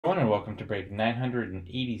everyone, and welcome to break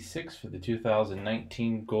 986 for the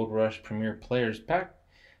 2019 Gold Rush Premier Players Pack.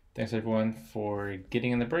 Thanks everyone for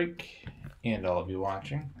getting in the break and all of you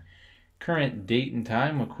watching. Current date and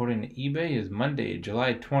time according to eBay is Monday,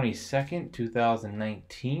 July 22nd,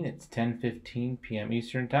 2019. It's 10:15 p.m.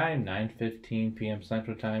 Eastern Time, 9:15 p.m.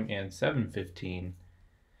 Central Time, and 7:15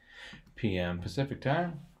 p.m. Pacific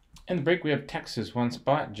Time. In the break, we have Texas 1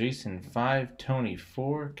 spot, Jason 5, Tony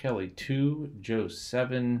 4, Kelly 2, Joe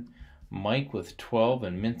 7, Mike with 12,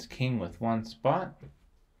 and Mince King with 1 spot.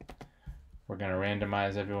 We're going to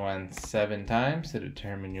randomize everyone 7 times to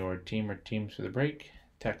determine your team or teams for the break.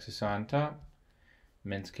 Texas on top,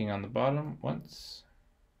 Mince King on the bottom, once,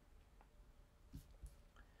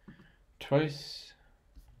 twice,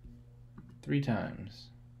 3 times,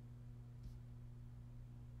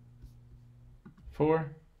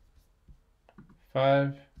 4,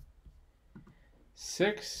 5,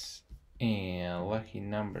 6, and lucky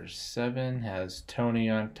number 7 has Tony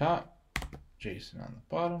on top, Jason on the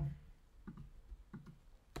bottom.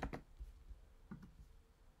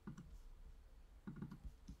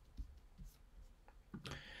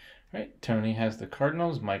 Right, Tony has the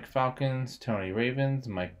Cardinals, Mike Falcons, Tony Ravens,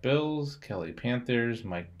 Mike Bills, Kelly Panthers,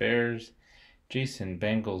 Mike Bears, Jason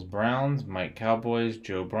Bengals Browns, Mike Cowboys,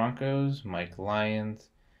 Joe Broncos, Mike Lions,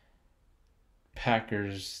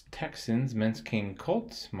 Packers Texans, Mince King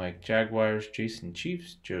Colts, Mike Jaguars, Jason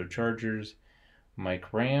Chiefs, Joe Chargers,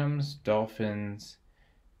 Mike Rams, Dolphins,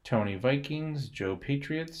 Tony Vikings, Joe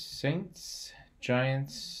Patriots, Saints,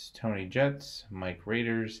 Giants, Tony Jets, Mike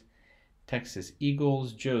Raiders, Texas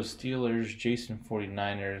Eagles, Joe Steelers, Jason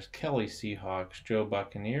 49ers, Kelly Seahawks, Joe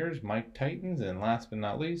Buccaneers, Mike Titans, and last but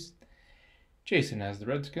not least, Jason has the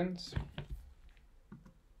Redskins.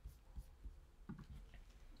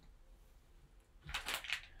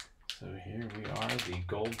 So here we are, the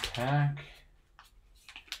gold pack,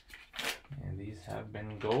 and these have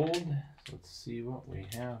been gold. So let's see what we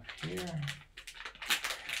have here.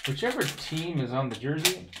 Whichever team is on the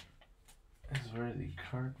jersey is where the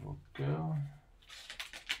card will go.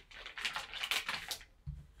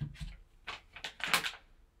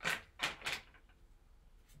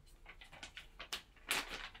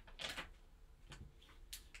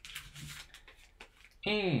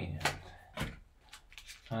 And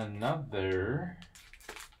another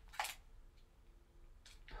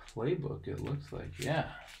playbook, it looks like, yeah.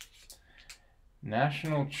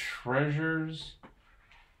 National Treasures,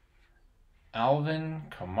 Alvin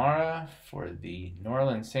Kamara for the New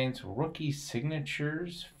Orleans Saints rookie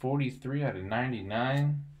signatures, 43 out of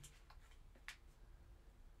 99.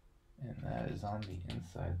 And that is on the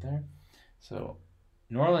inside there. So,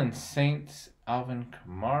 New Orleans Saints, Alvin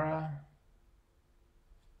Kamara.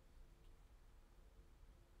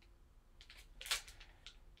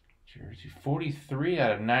 Jersey 43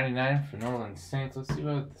 out of 99 for New Orleans Saints. Let's see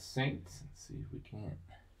about the Saints and see if we can't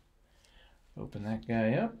open that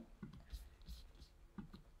guy up.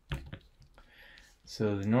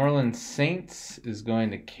 So the New Orleans Saints is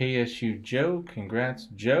going to KSU Joe. Congrats,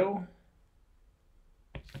 Joe.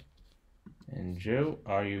 And Joe,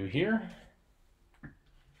 are you here?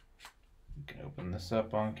 We can open this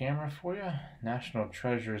up on camera for you. National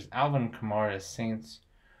Treasures, Alvin Kamara, Saints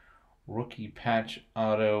rookie patch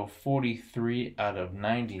auto, 43 out of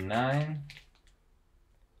 99.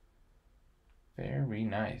 Very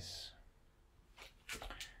nice.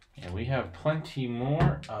 And we have plenty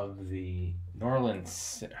more of the New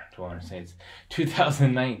Orleans Saints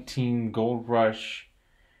 2019 Gold Rush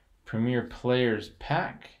Premier Players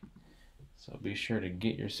Pack. So be sure to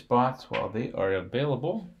get your spots while they are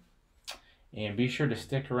available. And be sure to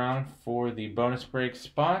stick around for the bonus break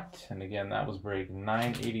spot. And again, that was break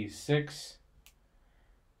 986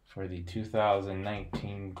 for the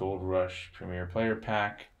 2019 Gold Rush Premier Player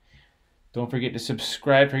Pack. Don't forget to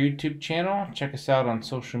subscribe to our YouTube channel. Check us out on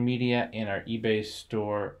social media and our eBay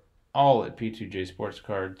store, all at P2J Sports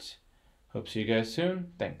Cards. Hope to see you guys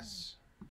soon. Thanks.